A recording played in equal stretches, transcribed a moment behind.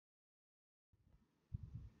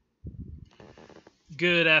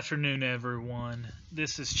Good afternoon, everyone.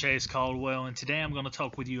 This is Chase Caldwell, and today I'm going to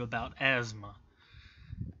talk with you about asthma.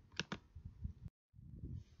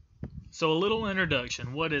 So, a little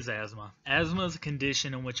introduction. What is asthma? Asthma is a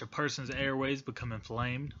condition in which a person's airways become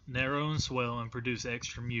inflamed, narrow and swell, and produce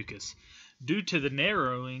extra mucus. Due to the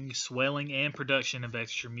narrowing, swelling, and production of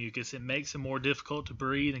extra mucus, it makes it more difficult to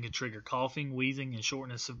breathe and can trigger coughing, wheezing, and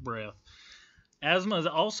shortness of breath. Asthma is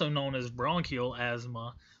also known as bronchial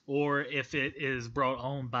asthma, or if it is brought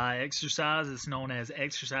on by exercise, it's known as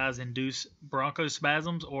exercise-induced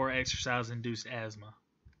bronchospasms or exercise-induced asthma.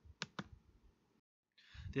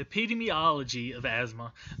 The epidemiology of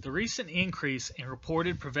asthma. The recent increase in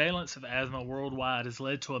reported prevalence of asthma worldwide has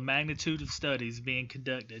led to a magnitude of studies being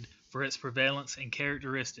conducted for its prevalence and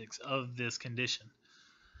characteristics of this condition.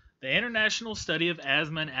 The International Study of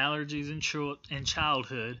Asthma and Allergies in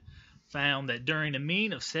Childhood found that during a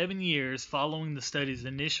mean of 7 years following the study's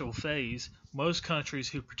initial phase, most countries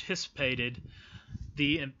who participated,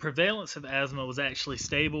 the prevalence of asthma was actually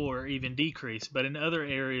stable or even decreased, but in other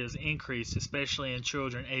areas increased, especially in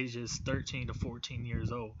children ages 13 to 14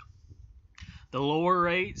 years old. The lower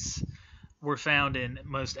rates were found in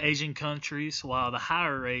most Asian countries, while the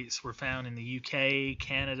higher rates were found in the UK,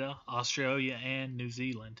 Canada, Australia, and New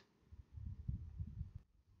Zealand.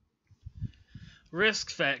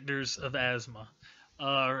 Risk factors of asthma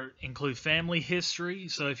include family history.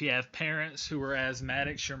 So if you have parents who are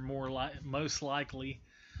asthmatics, you're most likely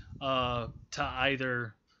to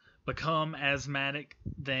either become asthmatic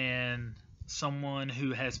than someone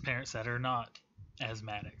who has parents that are not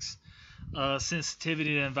asthmatics.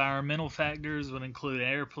 Sensitivity to environmental factors would include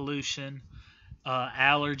air pollution,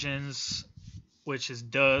 allergens, which is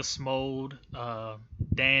dust, mold,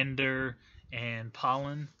 dander, and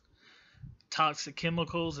pollen, toxic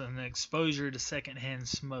chemicals, and exposure to secondhand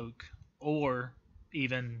smoke or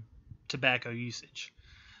even tobacco usage,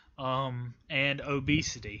 and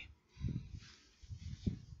obesity.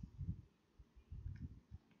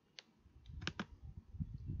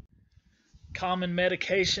 Common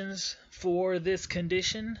medications for this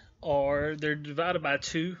condition they're divided by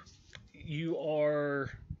two. They're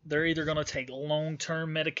either going to take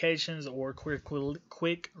long-term medications or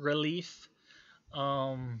quick relief.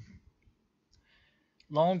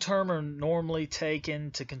 Long-term are normally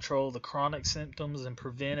taken to control the chronic symptoms and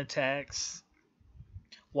prevent attacks,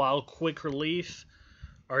 while quick relief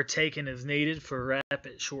are taken as needed for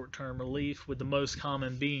rapid short-term relief, with the most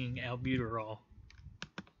common being albuterol.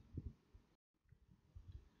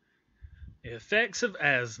 The effects of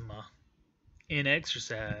asthma in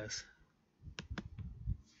exercise.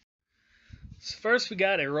 So first we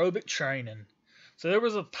got aerobic training. So there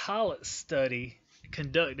was a pilot study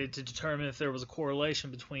conducted to determine if there was a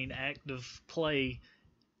correlation between active play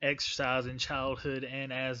exercise in childhood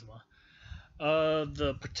and asthma.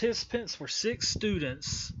 The participants were 6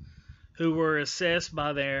 students who were assessed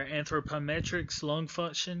by their anthropometrics, lung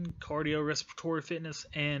function, cardiorespiratory fitness,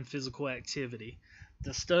 and physical activity.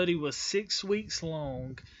 The study was 6 weeks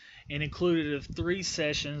long and included 3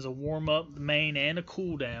 sessions, a warm-up, the main, and a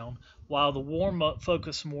cool-down, while the warm-up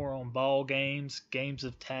focused more on ball games, games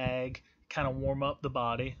of tag, kind of warm up the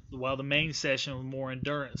body, while the main session was more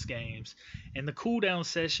endurance games, and the cool down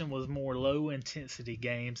session was more low intensity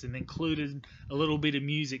games and included a little bit of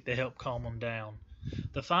music to help calm them down.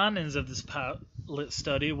 The findings of this pilot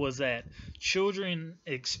study was that children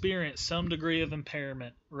experienced some degree of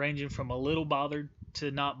impairment, ranging from a little bothered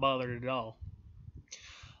to not bothered at all.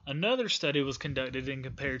 Another study was conducted and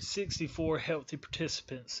compared 64 healthy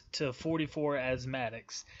participants to 44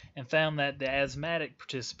 asthmatics and found that the asthmatic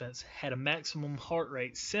participants had a maximum heart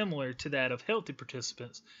rate similar to that of healthy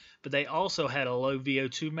participants, but they also had a low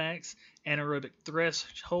VO2 max, anaerobic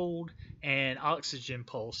threshold, and oxygen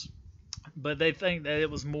pulse. But they think that it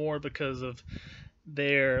was more because of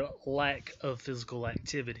their lack of physical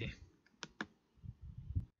activity.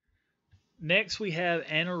 Next, we have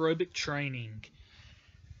anaerobic training.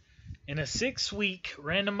 In a 6-week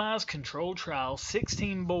randomized controlled trial,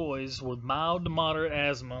 16 boys with mild to moderate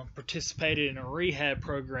asthma participated in a rehab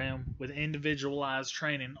program with individualized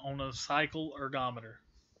training on a cycle ergometer.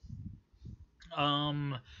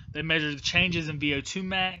 They measured the changes in VO2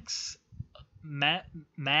 max,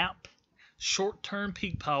 MAP, short-term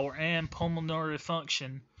peak power, and pulmonary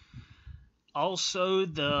function. Also,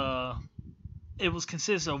 it was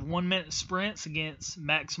consisted of 1-minute sprints against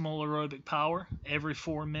maximal aerobic power every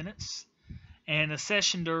 4 minutes, and the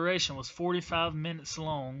session duration was 45 minutes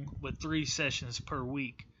long with 3 sessions per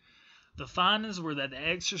week. The findings were that the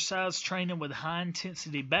exercise training with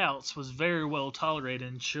high-intensity bouts was very well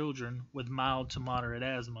tolerated in children with mild to moderate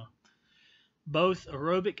asthma. Both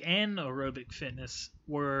aerobic and aerobic fitness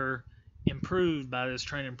were improved by this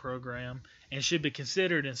training program and should be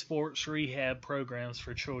considered in sports rehab programs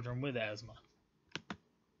for children with asthma.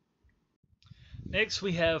 Next,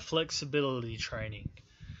 we have flexibility training.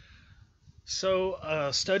 So,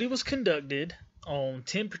 a study was conducted on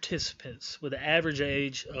 10 participants with an average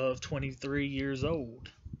age of 23 years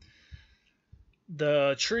old.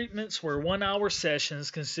 The treatments were 1 hour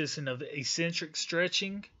sessions consisting of eccentric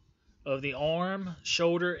stretching of the arm,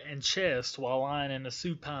 shoulder, and chest while lying in a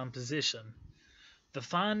supine position. The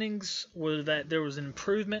findings were that there was an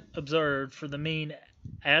improvement observed for the mean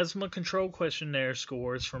asthma control questionnaire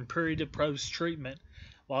scores from pre to post treatment,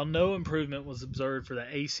 while no improvement was observed for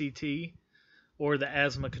the ACT or the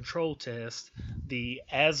asthma control test, the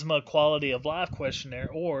asthma quality of life questionnaire,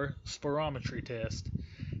 or spirometry test.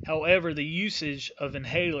 However, the usage of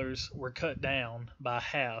inhalers were cut down by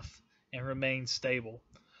half and remained stable.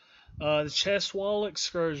 The chest wall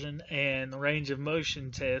excursion and range of motion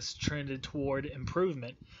tests trended toward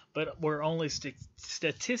improvement, but were only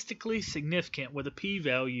statistically significant with a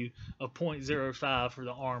p-value of 0.05 for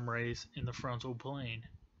the arm raise in the frontal plane.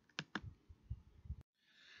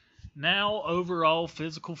 Now, overall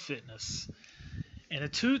physical fitness. In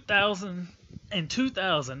 2000,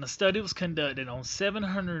 a study was conducted on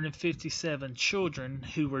 757 children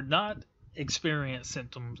who were not experienced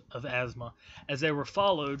symptoms of asthma as they were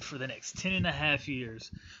followed for the next 10.5 years.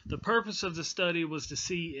 The purpose of the study was to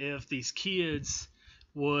see if these kids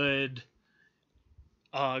would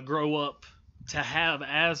grow up to have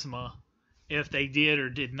asthma if they did or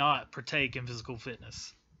did not partake in physical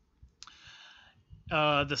fitness.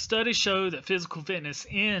 The study showed that physical fitness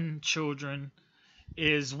in children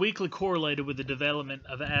is weakly correlated with the development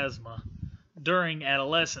of asthma during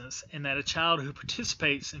adolescence, and that a child who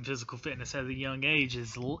participates in physical fitness at a young age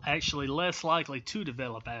is actually less likely to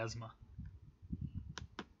develop asthma.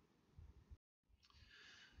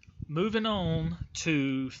 Moving on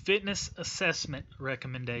to fitness assessment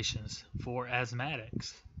recommendations for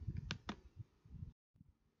asthmatics.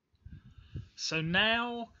 So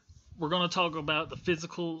now we're going to talk about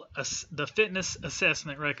the fitness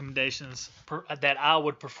assessment recommendations that I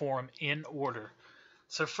would perform in order.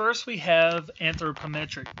 So first we have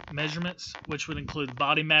anthropometric measurements, which would include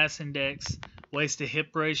body mass index, waist to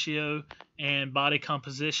hip ratio, and body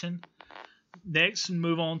composition. Next, we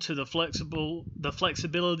move on to the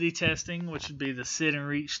flexibility testing, which would be the sit and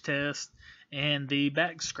reach test and the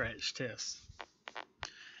back scratch test.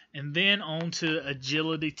 And then on to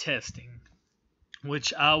agility testing,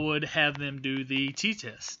 which I would have them do the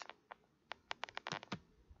T-test.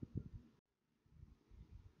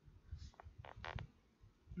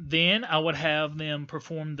 Then I would have them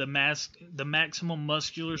perform the maximum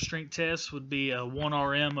muscular strength test, would be a 1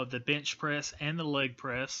 RM of the bench press and the leg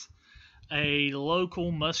press. A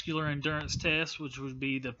local muscular endurance test, which would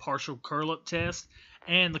be the partial curl-up test,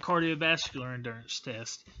 and the cardiovascular endurance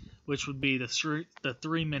test, which would be the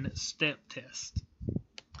 3-minute step test.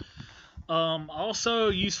 Also,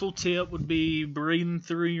 a useful tip would be breathing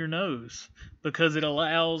through your nose, because it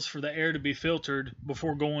allows for the air to be filtered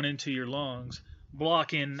before going into your lungs,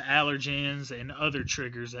 blocking allergens and other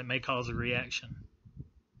triggers that may cause a reaction.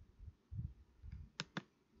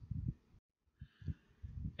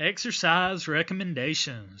 Exercise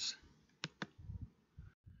recommendations.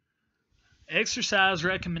 Exercise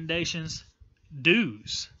recommendations.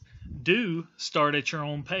 Do's. Do start at your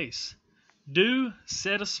own pace. Do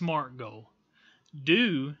set a SMART goal.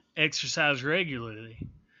 Do exercise regularly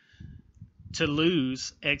to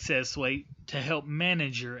lose excess weight to help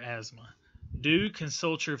manage your asthma. Do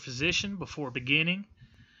consult your physician before beginning.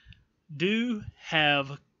 Do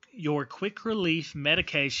have your quick relief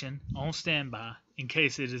medication on standby in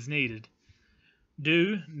case it is needed.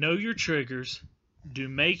 Do know your triggers. Do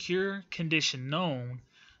make your condition known.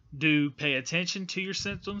 Do pay attention to your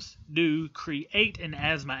symptoms. Do create an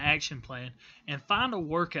asthma action plan, and find a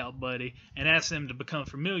workout buddy and ask them to become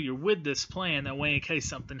familiar with this plan. That way, in case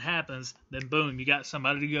something happens, then boom, you got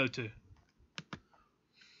somebody to go to.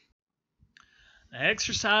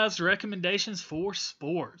 Exercise recommendations for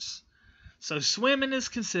sports. So swimming is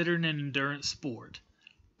considered an endurance sport,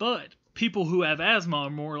 but people who have asthma are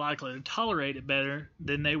more likely to tolerate it better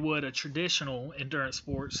than they would a traditional endurance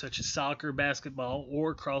sport such as soccer, basketball,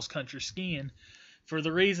 or cross-country skiing, for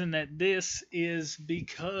the reason that this is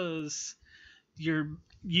because you're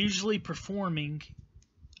usually performing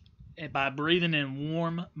by breathing in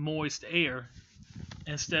warm, moist air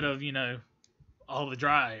instead of, all the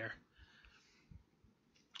dry air.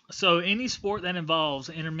 So any sport that involves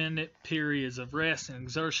intermittent periods of rest and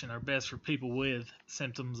exertion are best for people with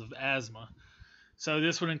symptoms of asthma. So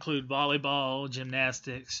this would include volleyball,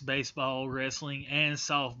 gymnastics, baseball, wrestling, and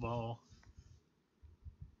softball.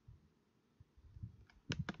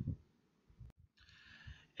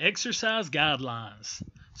 Exercise guidelines.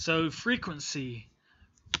 So frequency,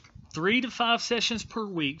 3 to 5 sessions per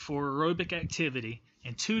week for aerobic activity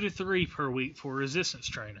and 2 to 3 per week for resistance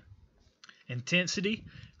training. Intensity,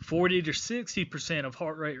 40 to 60% of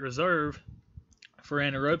heart rate reserve for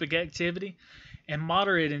anaerobic activity and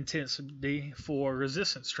moderate intensity for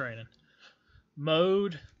resistance training.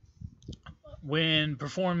 Mode, when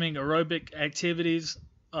performing aerobic activities,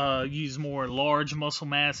 use more large muscle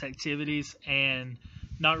mass activities and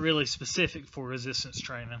not really specific for resistance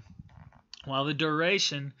training. While the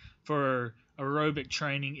duration for aerobic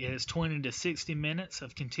training is 20 to 60 minutes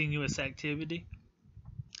of continuous activity.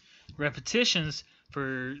 Repetitions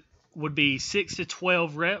would be 6 to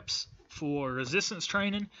 12 reps for resistance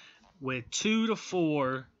training with 2 to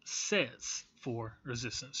 4 sets for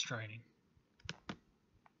resistance training.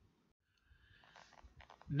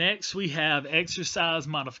 Next, we have exercise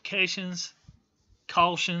modifications,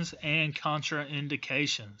 cautions, and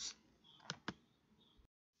contraindications.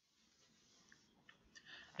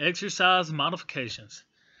 Exercise modifications.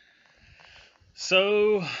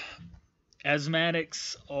 So,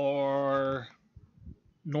 asthmatics are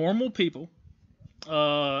normal people,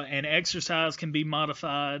 and exercise can be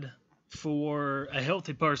modified for a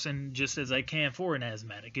healthy person just as they can for an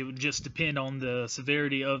asthmatic. It would just depend on the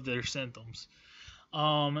severity of their symptoms.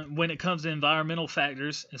 When it comes to environmental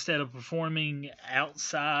factors, instead of performing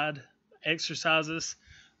outside exercises,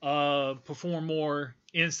 perform more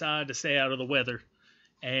inside to stay out of the weather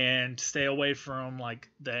and stay away from like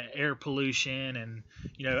the air pollution and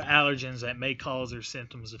allergens that may cause their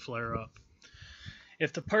symptoms to flare up.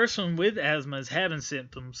 If the person with asthma is having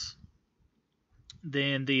symptoms,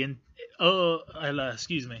 then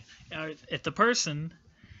if the person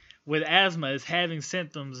with asthma is having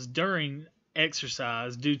symptoms during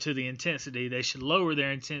exercise due to the intensity, they should lower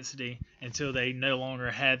their intensity until they no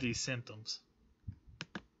longer have these symptoms.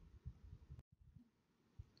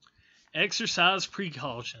 Exercise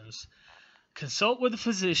precautions. Consult with a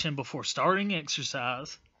physician before starting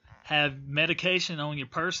exercise. Have medication on your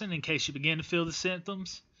person in case you begin to feel the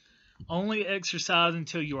symptoms. Only exercise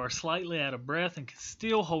until you are slightly out of breath and can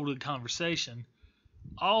still hold a conversation.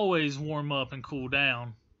 Always warm up and cool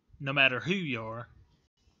down, no matter who you are.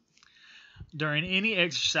 During any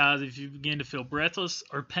exercise, if you begin to feel breathless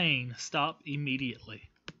or pain, stop immediately.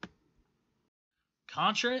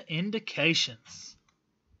 Contraindications.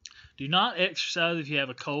 Do not exercise if you have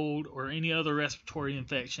a cold or any other respiratory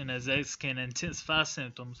infection, as this can intensify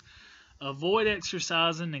symptoms. Avoid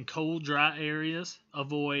exercising in cold, dry areas.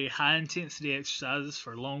 Avoid high-intensity exercises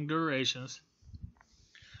for long durations.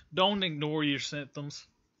 Don't ignore your symptoms,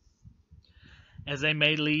 as they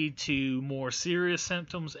may lead to more serious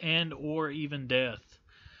symptoms and or even death.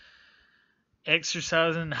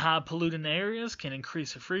 Exercising in high pollutant areas can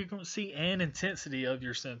increase the frequency and intensity of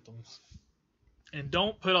your symptoms. And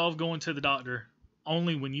don't put off going to the doctor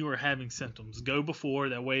only when you are having symptoms. Go before,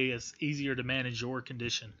 that way it's easier to manage your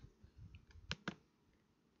condition.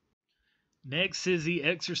 Next is the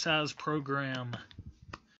exercise program.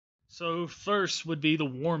 So first would be the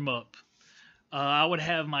warm-up. I would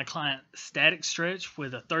have my client static stretch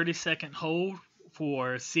with a 30-second hold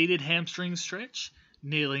for seated hamstring stretch,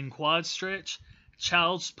 kneeling quad stretch,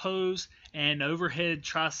 child's pose, and overhead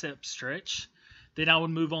tricep stretch. Then I would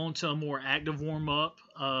move on to a more active warm-up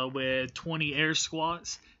with 20 air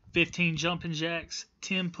squats, 15 jumping jacks,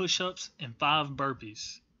 10 push-ups, and 5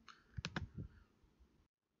 burpees.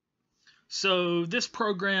 So this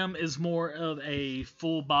program is more of a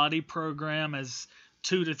full body program, as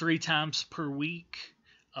 2 to 3 times per week.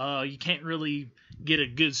 You can't really get a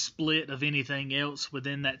good split of anything else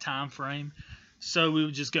within that time frame. So we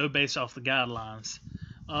would just go based off the guidelines.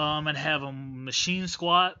 And have a machine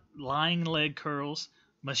squat, lying leg curls,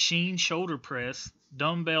 machine shoulder press,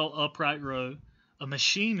 dumbbell upright row, a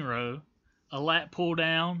machine row, a lat pull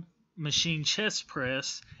down, machine chest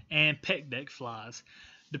press, and pec deck flies.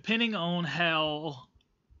 Depending on how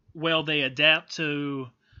well they adapt to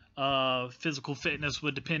physical fitness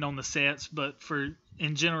would depend on the sets, but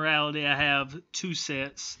in generality I have 2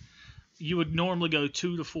 sets. You would normally go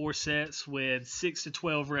 2 to 4 sets with 6 to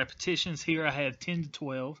 12 repetitions. Here I have 10 to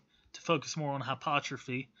 12 to focus more on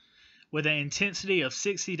hypertrophy, with an intensity of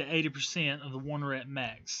 60 to 80% of the 1 rep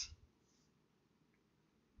max.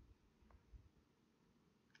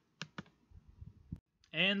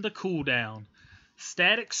 And the cool down.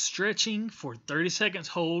 Static stretching for 30 seconds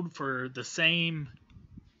hold for the same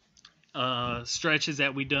stretches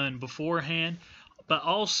that we done beforehand. but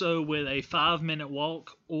also with a 5-minute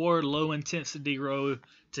walk or low intensity row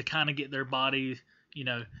to kind of get their body,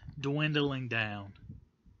 dwindling down.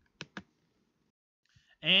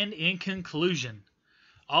 And in conclusion,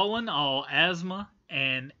 all in all, asthma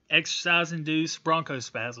and exercise-induced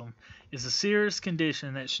bronchospasm is a serious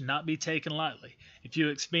condition that should not be taken lightly. If you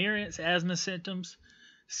experience asthma symptoms,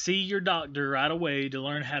 see your doctor right away to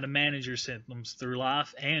learn how to manage your symptoms through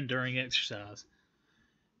life and during exercise.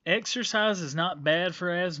 Exercise is not bad for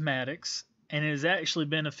asthmatics, and it is actually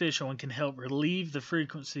beneficial and can help relieve the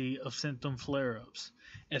frequency of symptom flare-ups.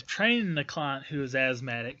 If training a client who is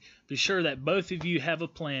asthmatic, be sure that both of you have a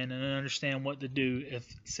plan and understand what to do if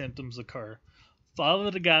symptoms occur. Follow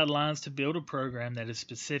the guidelines to build a program that is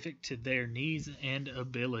specific to their needs and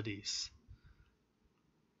abilities.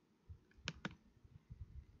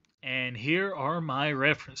 And here are my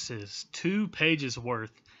references, 2 pages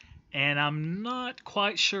worth, and I'm not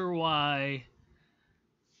quite sure why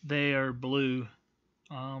they are blue.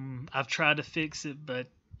 I've tried to fix it, but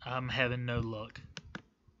I'm having no luck.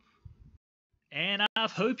 And I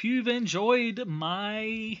hope you've enjoyed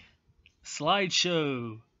my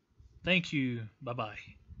slideshow. Thank you. Bye-bye.